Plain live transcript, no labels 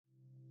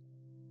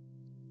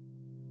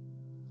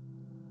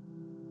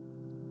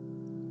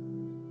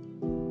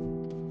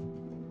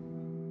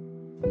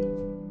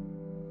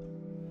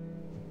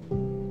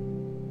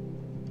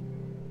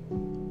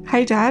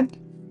Hey, Dad.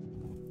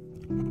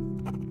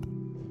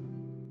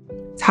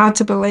 It's hard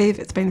to believe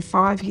it's been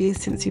 5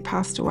 years since you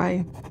passed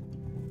away.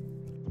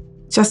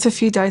 Just a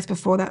few days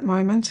before that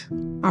moment,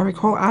 I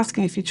recall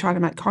asking if you'd try to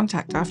make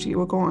contact after you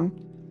were gone.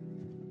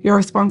 Your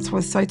response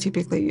was so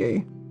typically you.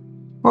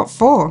 What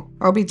for?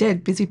 I'll be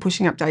dead, busy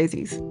pushing up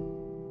daisies.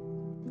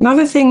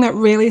 Another thing that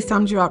really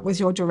summed you up was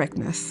your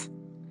directness.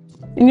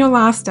 In your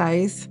last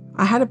days,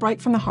 I had a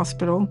break from the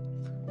hospital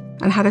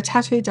and had a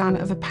tattoo done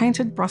of a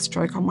painted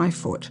brushstroke on my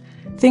foot,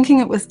 thinking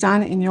it was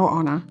done in your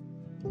honour.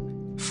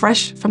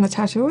 Fresh from the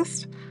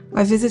tattooist,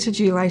 I visited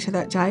you later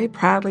that day,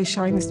 proudly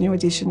showing this new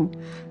addition,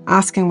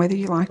 asking whether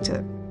you liked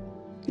it.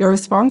 Your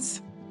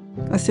response?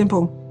 A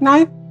simple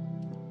no,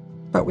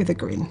 but with a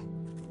grin.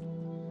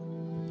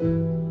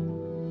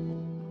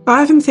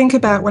 I often think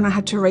about when I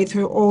had to read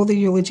through all the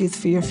eulogies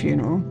for your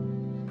funeral.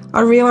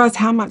 I realise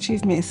how much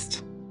you've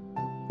missed.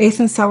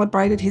 Ethan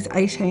celebrated his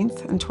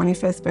 18th and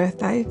 21st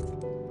birthday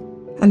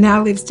and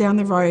now lives down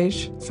the road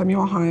from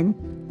your home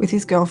with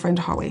his girlfriend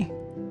Holly.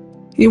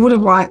 You would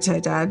have liked her,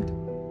 Dad.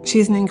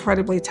 She's an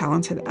incredibly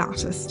talented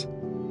artist.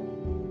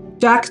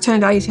 Jack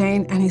turned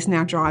 18 and is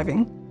now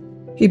driving.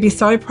 You'd be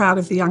so proud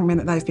of the young men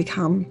that they've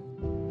become.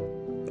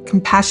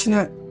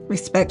 Compassionate,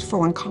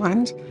 respectful and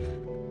kind.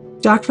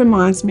 Jack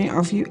reminds me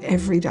of you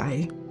every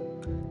day,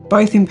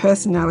 both in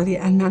personality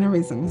and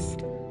mannerisms.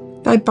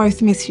 They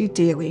both miss you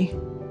dearly,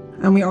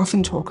 and we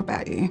often talk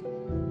about you.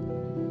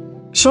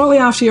 Shortly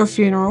after your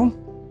funeral,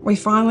 we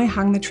finally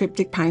hung the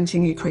triptych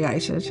painting you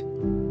created.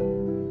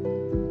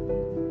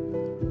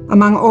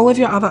 Among all of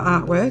your other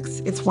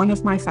artworks, it's one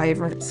of my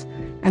favourites,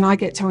 and I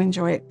get to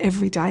enjoy it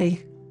every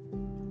day.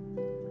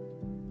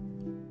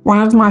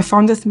 One of my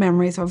fondest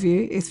memories of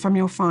you is from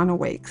your final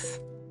weeks,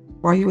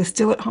 while you were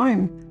still at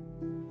home.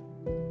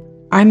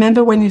 I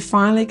remember when you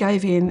finally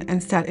gave in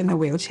and sat in the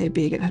wheelchair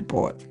Birgit had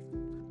bought.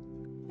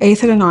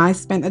 Ethan and I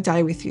spent the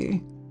day with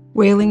you,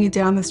 wheeling you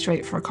down the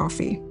street for a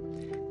coffee.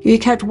 You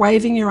kept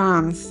waving your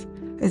arms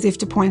as if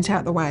to point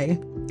out the way,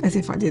 as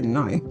if I didn't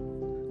know.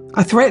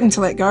 I threatened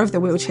to let go of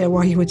the wheelchair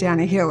while you were down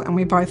a hill and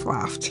we both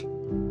laughed.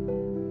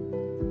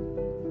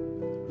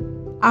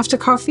 After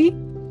coffee,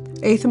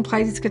 Ethan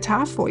played his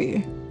guitar for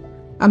you.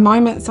 A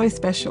moment so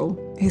special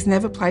he's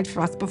never played for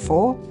us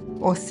before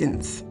or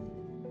since.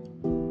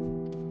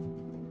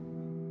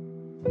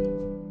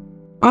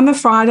 On the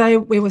Friday,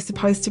 we were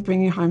supposed to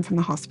bring you home from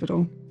the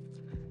hospital.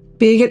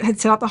 Birgit had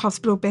set up the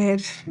hospital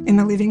bed in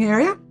the living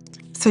area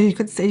so you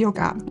could see your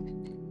garden.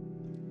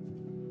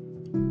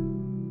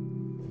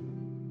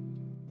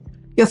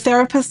 Your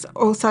therapist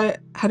also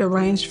had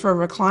arranged for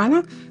a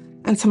recliner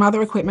and some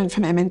other equipment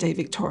from MND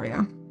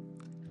Victoria.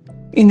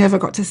 You never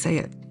got to see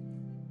it.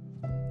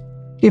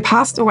 You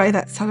passed away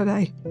that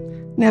Saturday,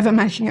 never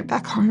making it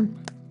back home.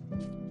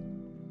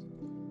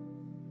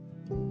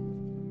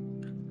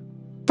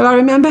 But I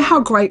remember how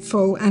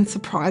grateful and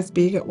surprised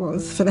Birgit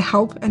was for the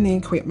help and the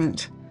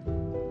equipment.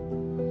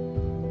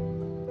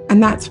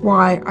 And that's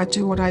why I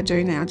do what I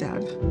do now,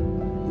 Dad.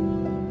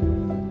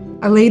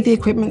 I lead the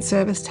equipment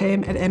service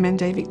team at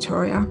MND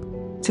Victoria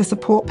to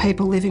support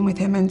people living with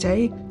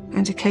MND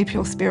and to keep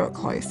your spirit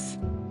close.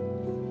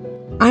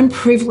 I'm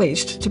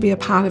privileged to be a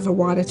part of a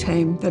wider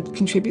team that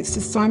contributes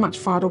to so much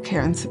vital care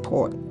and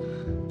support.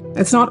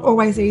 It's not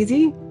always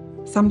easy.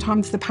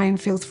 Sometimes the pain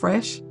feels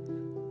fresh,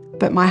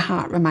 but my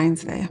heart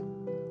remains there.